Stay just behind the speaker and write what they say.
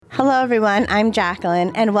Hello everyone, I'm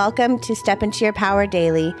Jacqueline and welcome to Step Into Your Power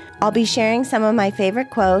Daily. I'll be sharing some of my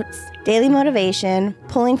favorite quotes, daily motivation,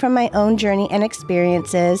 pulling from my own journey and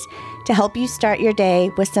experiences to help you start your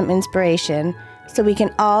day with some inspiration so we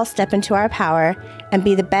can all step into our power and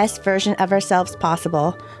be the best version of ourselves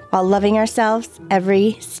possible while loving ourselves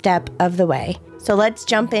every step of the way. So let's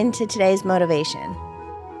jump into today's motivation.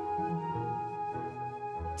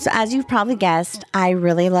 So as you've probably guessed, I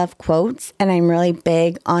really love quotes and I'm really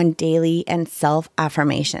big on daily and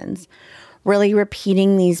self-affirmations. Really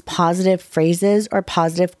repeating these positive phrases or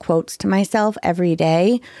positive quotes to myself every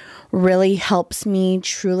day really helps me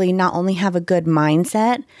truly not only have a good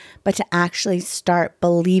mindset, but to actually start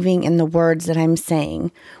believing in the words that I'm saying,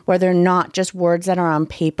 where they're not just words that are on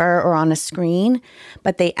paper or on a screen,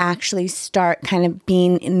 but they actually start kind of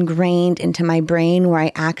being ingrained into my brain where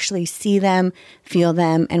I actually see them, feel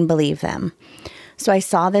them, and believe them. So I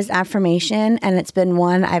saw this affirmation and it's been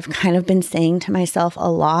one I've kind of been saying to myself a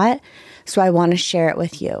lot. So I want to share it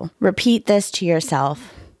with you. Repeat this to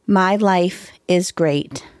yourself. My life is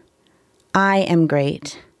great. I am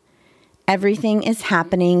great. Everything is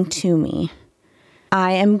happening to me.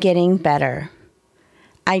 I am getting better.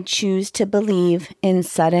 I choose to believe in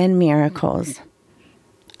sudden miracles.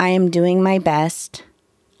 I am doing my best.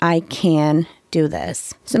 I can do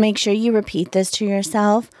this. So make sure you repeat this to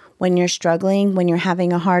yourself when you're struggling, when you're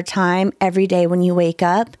having a hard time, every day when you wake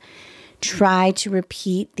up. Try to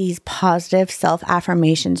repeat these positive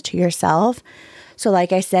self-affirmations to yourself. So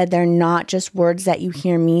like I said, they're not just words that you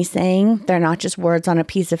hear me saying. They're not just words on a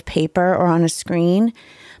piece of paper or on a screen,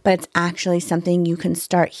 but it's actually something you can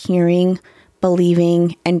start hearing,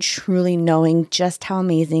 believing, and truly knowing just how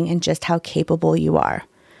amazing and just how capable you are.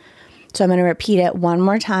 So I'm going to repeat it one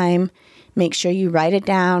more time. Make sure you write it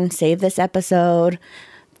down, save this episode,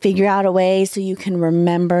 figure out a way so you can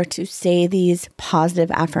remember to say these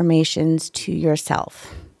positive affirmations to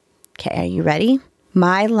yourself. Okay, are you ready?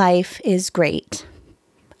 My life is great.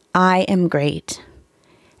 I am great.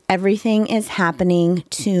 Everything is happening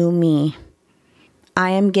to me. I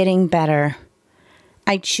am getting better.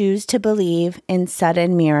 I choose to believe in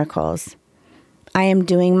sudden miracles. I am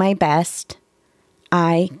doing my best.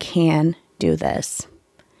 I can do this.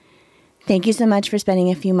 Thank you so much for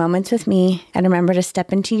spending a few moments with me, and remember to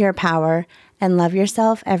step into your power and love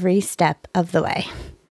yourself every step of the way.